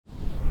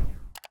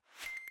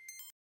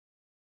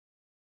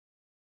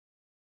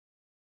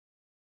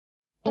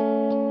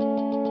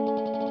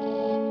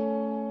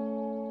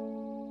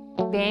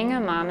Being a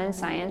mom in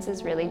science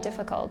is really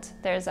difficult.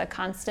 There's a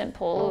constant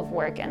pull of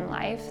work and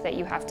life that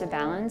you have to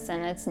balance,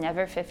 and it's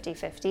never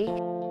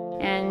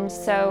 50-50. And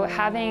so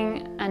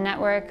having a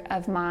network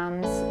of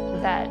moms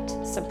that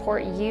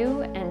support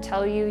you and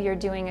tell you you're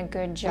doing a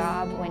good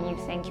job when you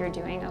think you're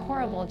doing a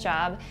horrible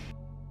job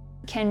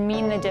can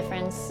mean the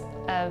difference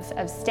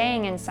of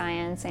staying in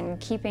science and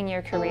keeping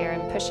your career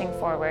and pushing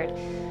forward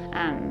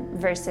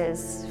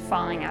versus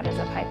falling out of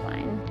the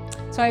pipeline.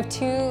 So I have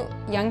two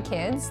young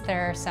kids,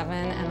 they're 7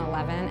 and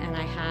 11, and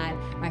I had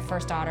my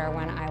first daughter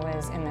when I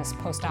was in this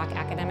postdoc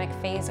academic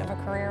phase of a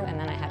career, and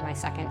then I had my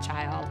second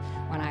child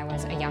when I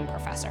was a young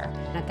professor.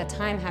 And at the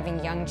time,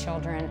 having young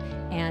children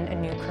and a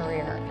new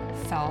career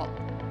felt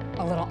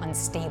a little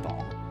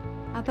unstable.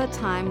 At that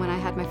time, when I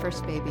had my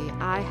first baby,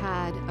 I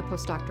had a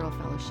postdoctoral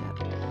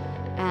fellowship.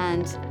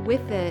 And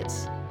with it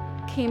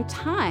came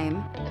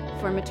time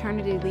for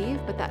maternity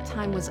leave, but that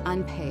time was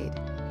unpaid.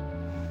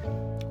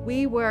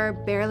 We were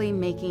barely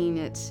making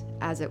it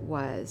as it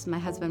was. My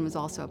husband was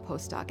also a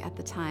postdoc at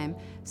the time,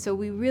 so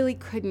we really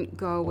couldn't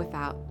go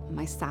without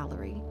my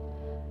salary.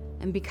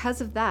 And because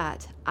of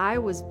that, I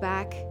was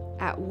back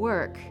at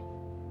work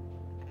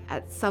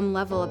at some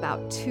level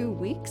about 2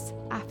 weeks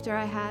after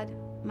I had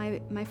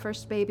my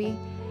first baby,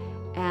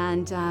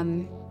 and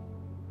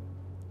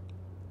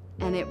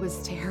it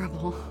was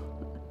terrible.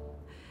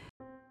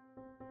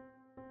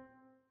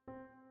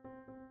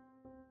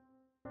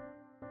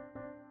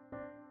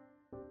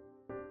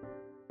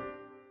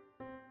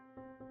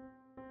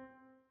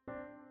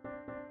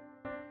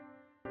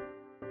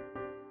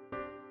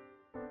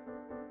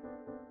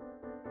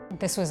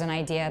 This was an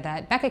idea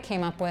that Becca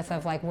came up with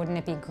of like, wouldn't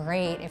it be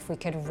great if we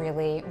could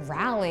really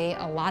rally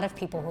a lot of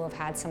people who have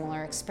had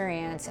similar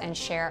experience and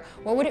share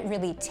what would it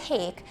really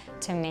take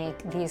to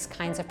make these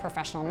kinds of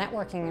professional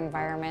networking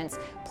environments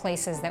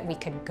places that we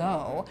could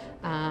go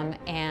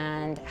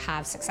and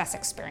have success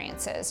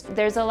experiences.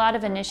 There's a lot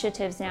of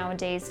initiatives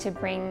nowadays to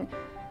bring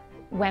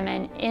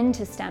women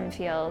into STEM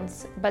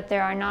fields, but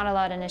there are not a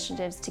lot of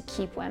initiatives to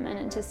keep women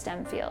into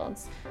STEM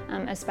fields,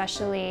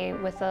 especially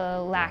with a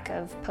lack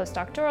of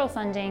postdoctoral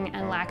funding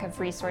and lack of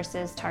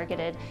resources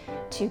targeted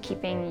to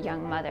keeping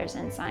young mothers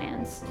in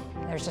science.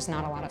 There's just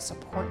not a lot of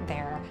support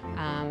there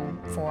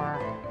for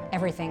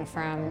everything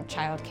from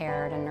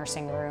childcare to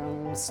nursing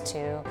rooms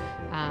to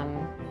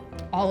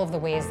all of the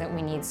ways that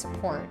we need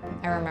support.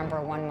 I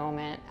remember one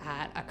moment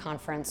at a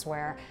conference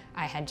where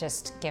I had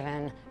just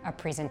given a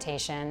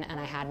presentation and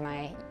I had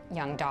my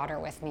young daughter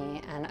with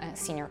me, and a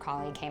senior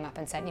colleague came up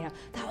and said, you know,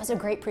 that was a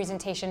great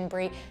presentation,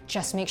 Bree,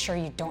 just make sure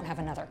you don't have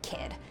another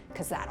kid,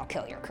 because that'll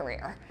kill your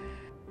career.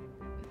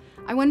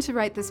 I wanted to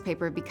write this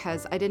paper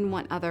because I didn't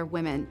want other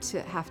women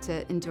to have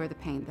to endure the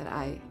pain that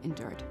I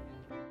endured.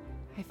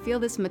 I feel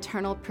this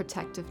maternal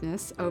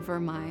protectiveness over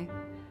my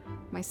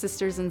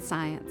sisters in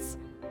science.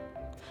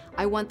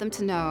 I want them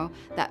to know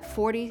that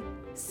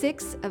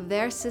 46 of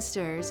their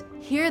sisters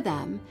hear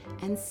them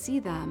and see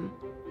them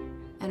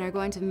and are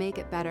going to make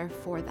it better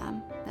for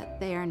them, that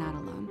they are not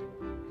alone.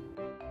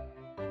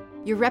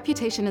 Your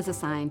reputation as a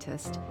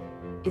scientist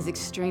is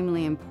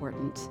extremely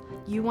important.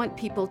 You want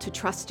people to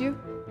trust you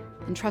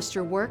and trust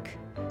your work.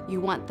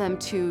 You want them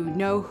to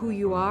know who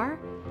you are,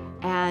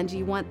 and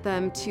you want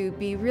them to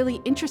be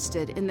really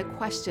interested in the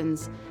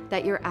questions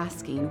that you're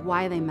asking,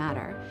 why they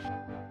matter.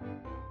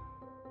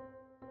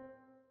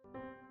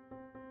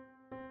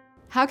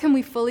 How can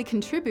we fully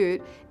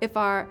contribute if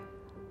our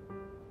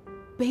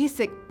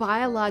basic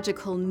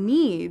biological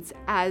needs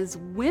as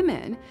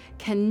women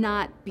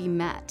cannot be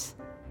met?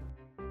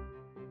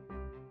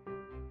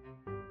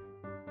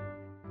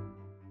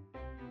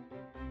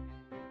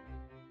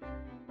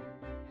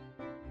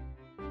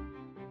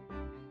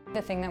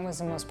 The thing that was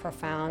the most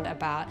profound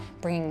about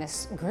bringing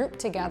this group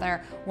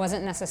together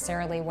wasn't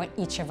necessarily what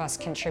each of us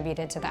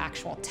contributed to the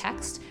actual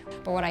text,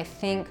 but what I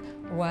think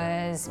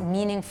was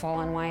meaningful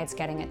and why it's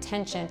getting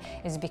attention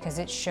is because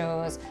it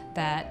shows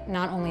that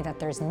not only that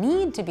there's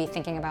need to be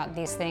thinking about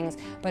these things,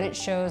 but it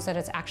shows that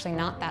it's actually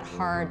not that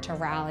hard to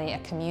rally a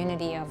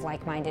community of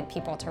like-minded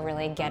people to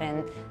really get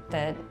in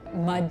the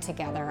mud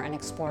together and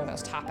explore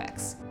those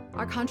topics.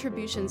 Our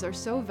contributions are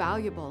so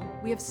valuable.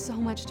 We have so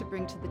much to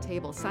bring to the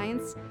table.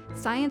 Science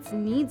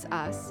needs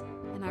us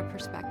and our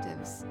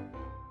perspectives.